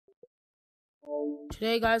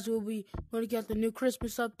Today, guys, we'll be going to get the new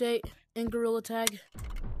Christmas update in Gorilla Tag.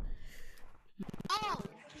 Oh!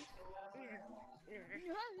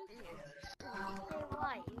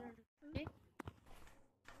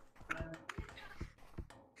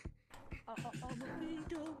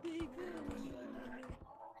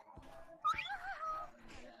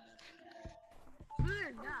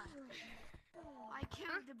 I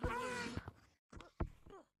killed the balloon.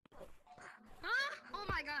 Huh? Oh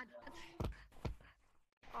my god.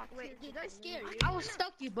 Wait, did I scare you? I was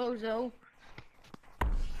stuck, you bozo.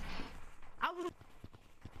 I was.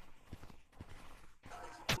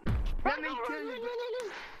 Let me kill you.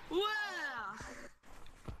 Wow!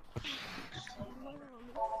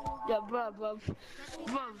 Yeah, bro.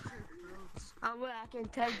 I can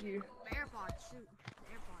tag you. AirPods, shoot.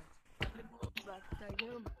 AirPods. But tag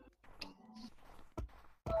him.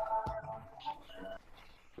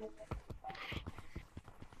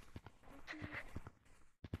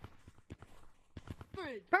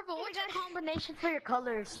 Purple, what's your combination for your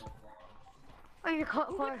colors? Or your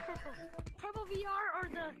color? Purple VR or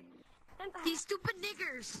the These stupid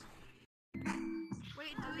niggers!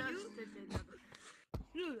 Wait, do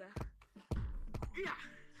you? Yeah.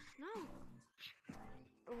 No.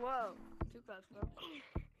 Whoa, too close, bro.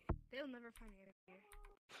 They'll never find me out here.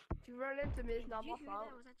 If you run into me, it's not Did my you hear fault.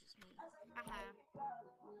 that? Was that just me?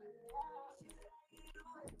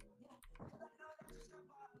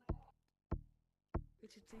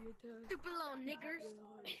 Stupid little niggers.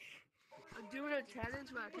 I'm doing a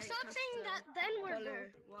challenge where I can't Stop touch saying the that the N-word. color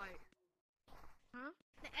white. Huh?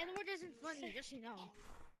 The N-word isn't funny, just so you know.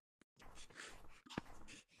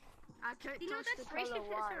 I can't You know touch that's the racist color if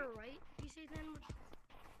white. they're right? You say the N-word.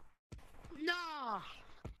 No!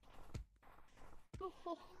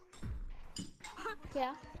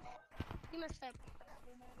 Yeah. You messed up.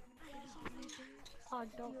 Hot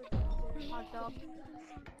dog.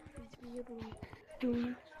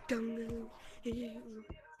 Dum, dum,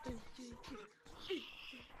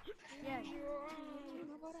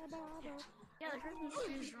 Yeah, the Christmas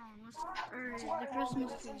tree is wrong. The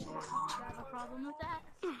Christmas tree is wrong. I have a problem with that.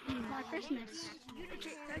 It's not Christmas. You can't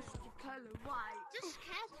touch the color white. Just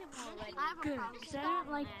catch him already. I have a Good, problem. because I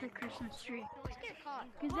don't like the Christmas tree. Let's get caught.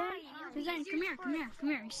 Because then, come here.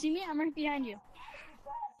 You see me? I'm right behind you.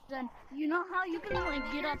 Then, you know how you can,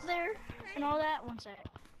 like, get up there and all that? One sec.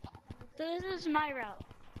 So this is my route.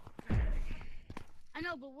 I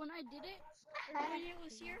know, but when I did it, everybody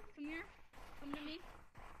was here. Come here. Come to me.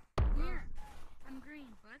 Come here. I'm green.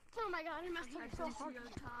 What? Oh my god, I messed up so hard.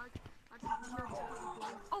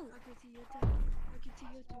 Oh, I can see your tag. I can see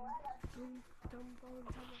your tag.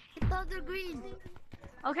 I thought they're green.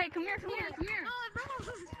 Okay, come here.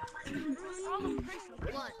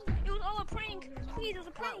 What? It was all a prank. Please, it was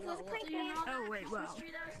a prank. Man. Oh, wait, wow.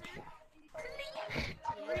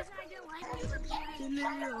 The reason I didn't like it was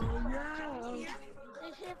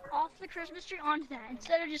they hit off the Christmas tree onto that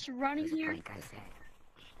instead of just running here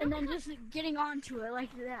and then just getting onto it like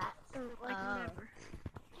that or like whatever.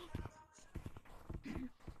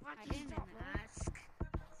 I didn't ask.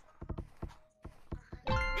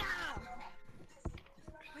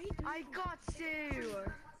 I got you.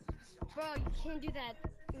 Bro, you can't do that.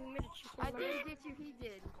 I didn't get you, he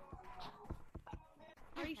did.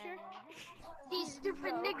 Are you sure? These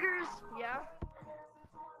stupid niggers. Yeah?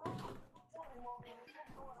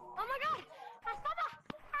 Oh my god!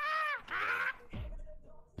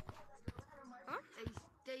 Huh? A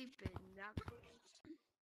stupid knuckle.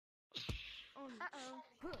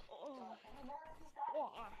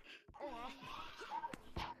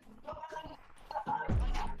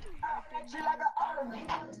 She like an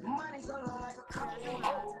ornament, money's on her like a compliment.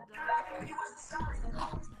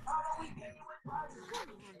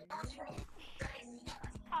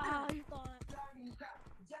 You thought.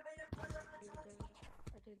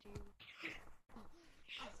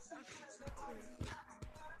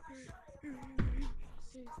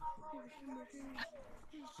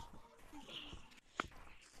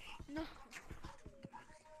 No.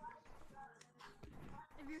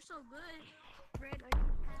 If you're so good, Red,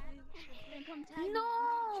 Then come tag me. No!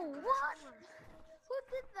 What? Who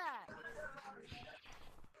did that?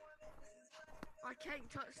 I can't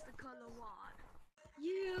touch the color white.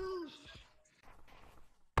 you.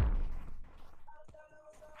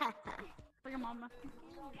 Look at mama.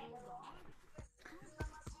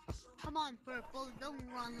 Come on, Purple, don't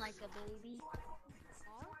run like a baby.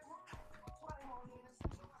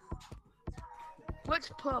 What's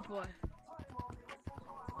purple?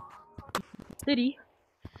 City.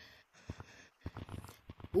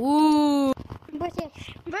 Ooh. Bro,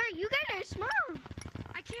 you guys are smart.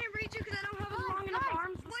 I can't reach you because I don't have long enough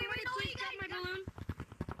arms. Wait, no, you gotta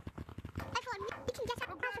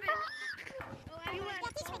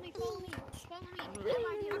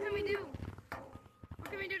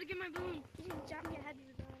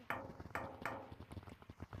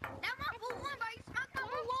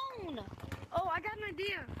phone. Oh, I got an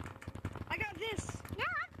idea. I got this.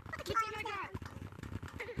 Look what I got.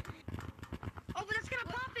 Oh, but that's gonna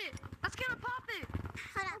pop it. That's gonna pop it.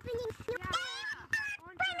 Hold on.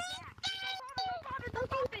 Don't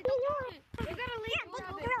pop it. You gotta leave and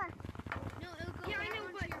grab it. No, it'll go Yeah, I back know,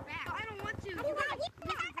 onto but your back. I don't want to. You gotta leave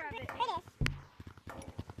and grab it.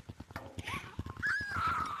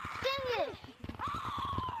 Dang it!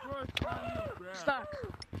 Stop.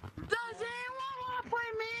 Does anyone want to play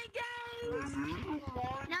mini games?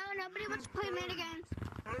 No, nobody wants to play minigames.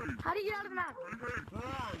 How do you get out of the map?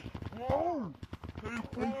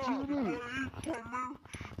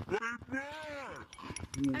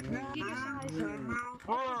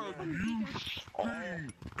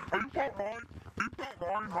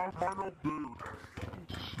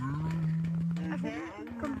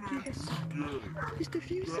 Just a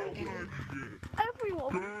few seconds.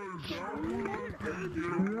 Everyone.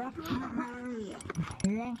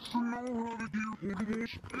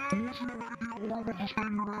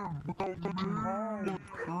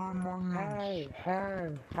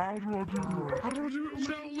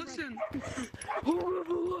 So listen.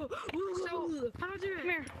 How do I do it? Come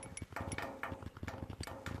here.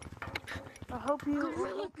 I hope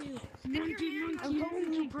you. I'm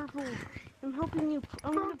helping you, Purple. I'm helping you.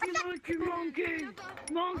 I'm gonna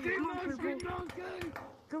Monkey.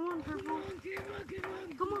 Come on, Purple.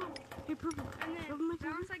 Come on. Hey, Purple. And then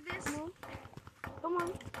bounce like this. Come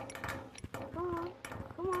on.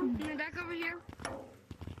 And then back over here.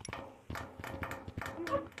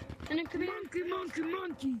 And then come here. In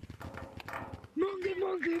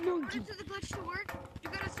order for the glitch to work, you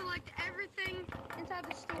gotta select everything inside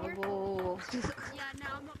the store. Oh. Yeah, no,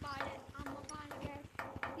 I'm not buying it. Guys.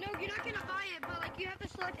 No, you're not gonna buy it, but like you have to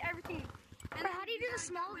select everything. And But how do you do the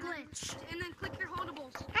small glitch? And then click your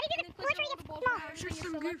holdables. How do you get the glitch where you get small? Everything is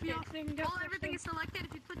selected. While everything is selected,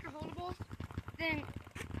 if you click your holdables, Then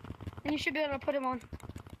you should be able to put them on.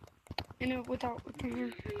 You know, without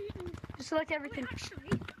here. Just select everything.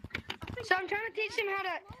 So I'm trying to teach him how to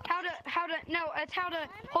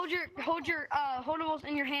hold your holdables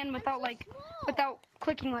in your hand without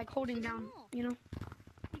clicking, like holding down, you know.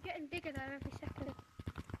 you're getting bigger than every second.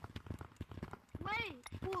 Wait.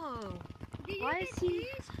 Whoa. Do you Why get is he-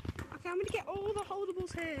 these? Okay, I'm gonna get all the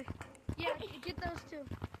holdables here. Yeah, get those too.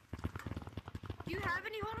 Do you have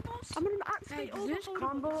any holdables? I'm gonna activate all the holdables.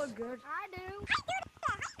 Combo good. I do.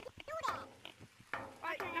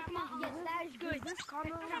 Alright, now come on. Yes, that is good. This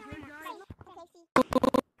combo is good, guys.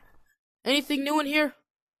 Anything new in here?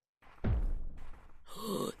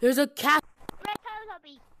 There's a cat. Red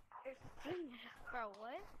Teletubby. Bro,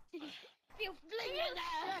 what? You fling it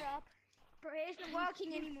up. Bro, it's not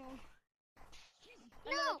working anymore.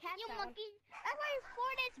 No, you monkey. That's why your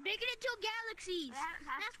forehead's bigger than two galaxies.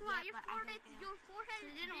 That's why your forehead is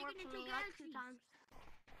bigger than two galaxies.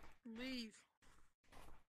 Leave.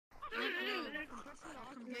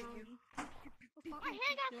 My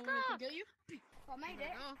hand got stuck. Get you? I made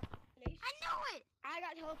it. No. I knew it. I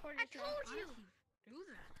got teleported. I told you. Do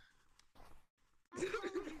that.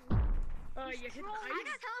 Oh, you hit the I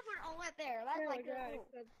got teleported all the way up there. That's like cool.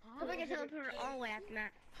 I got teleported all the way up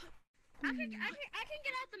that. I can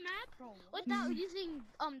get out the map Without using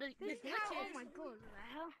the This is how, oh my god, What the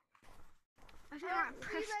hell? I should forgot to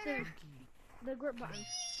press the grip button.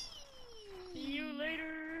 See you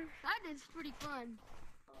later. That is pretty fun.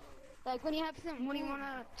 Like when you have some, when you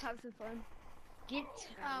wanna have some fun. Get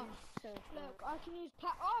Oh. Look, I can use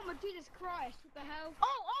oh my Jesus Christ, what the hell? Oh,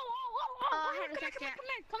 I come haven't here, checked come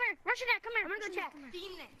here, yet. come here, Russian hat, come here. I'm gonna go check.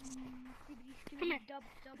 Phoenix. Come here.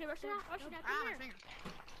 Okay, Russian out, Ah, my finger.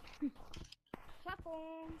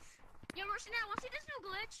 Platforms. Yo, Roshanelle, want to see this new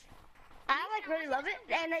glitch? I like really love it,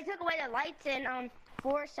 and they took away the lights in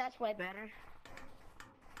Forest. That's way better.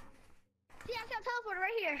 See, I got teleporter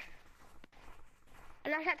right here,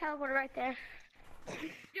 and I got teleporter right there.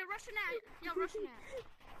 Yo, Roshanelle.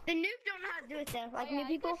 The noobs don't know how to do it though, like new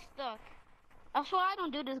people. Stuck. That's why I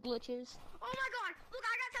don't do these glitches. Oh my god, look,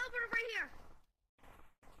 I got teleported right here.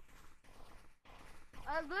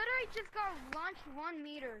 I literally just got launched 1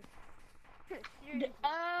 meter. Maybe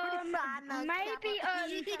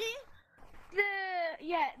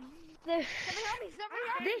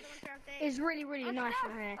this is really nice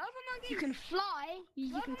right here. You can fly,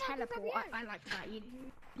 you can teleport. I like that.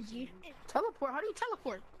 You Teleport? How do you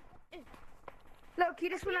teleport? look, you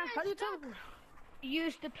just wanna How do you teleport?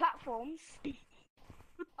 use the platforms.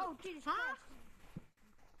 Oh Jesus Christ!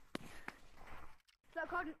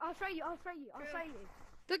 Look, I'll show you.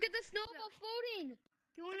 Look at the snowball floating.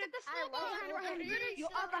 You want to the snowball? Your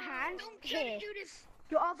other hand Don't try here. to do this.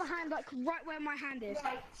 Your other hand, like right where my hand is.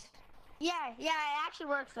 Yeah, it actually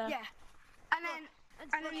works though. Yeah. And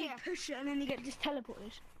then you push it, and then you get just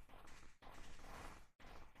teleported.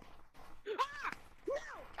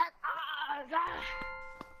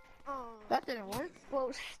 Oh. That didn't work.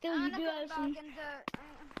 Well, still you do have some.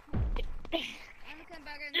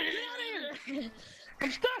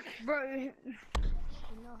 I'm stuck, bro. You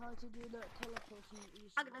know how to do that teleporting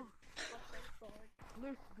easy.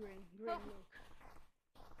 Look, green, look.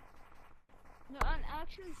 No, I'm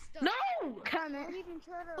actually stuck. No! Come Don't in. even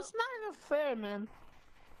try to. That's not even fair, man.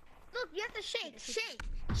 Look, you have to shake.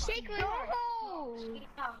 Shake really hard. No!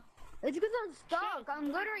 It's because I'm stuck. I'm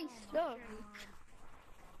literally stuck.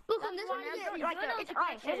 Look, on this one, it's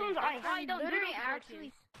ice. This one's ice. I don't literally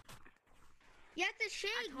actually. You have to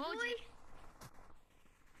shake, boy.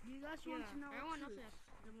 You guys want to know everyone what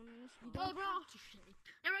knows you Oh, don't bro. have to shake.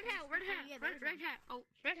 Hey, red hat. Oh,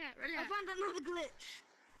 red hat. I found another glitch.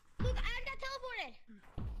 Look, I got teleported.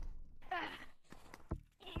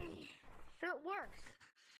 So it works.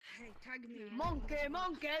 Hey, tag me. Monkey!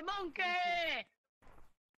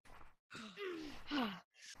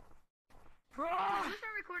 You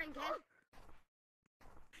start recording, Ken.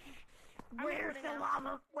 Where's the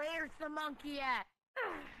lava? Where's the monkey at?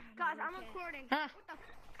 Guys, I'm recording. Huh? What the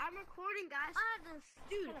I'm recording, guys.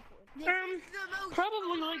 Dude,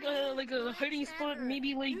 Probably like a hiding spot,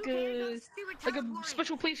 maybe like a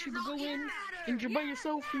special place you could go in and you're by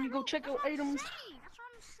yourself and you go check out items. That's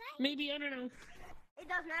what I'm saying. Maybe, I don't know. It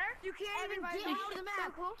doesn't matter. You can't even get out of the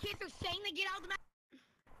map. Kids are saying they get out of the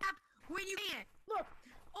map when you can't. Look.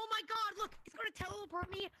 Oh my God! Look, it's gonna teleport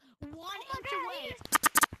me 1 inch away.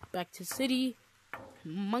 back to city.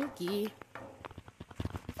 Monkey.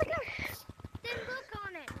 Then look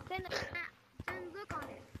on it. Then look on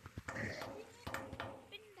it.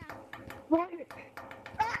 Spin down. What? And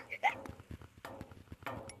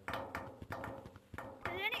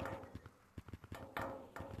then it.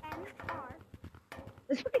 N-R.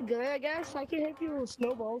 It's pretty good, I guess. I can hit people with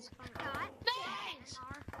snowballs. Thanks.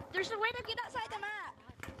 There's a way to get outside the map.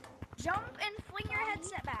 Jump and fling your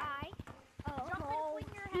headset back. Jump and fling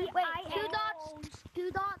your head. Wait, two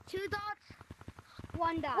dots.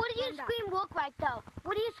 1 dot. What do your screen look like, though?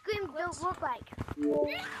 What do your screen look like?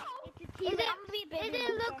 It's a TV. Is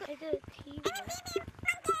it look? It's a TV.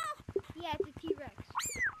 Yeah, it's a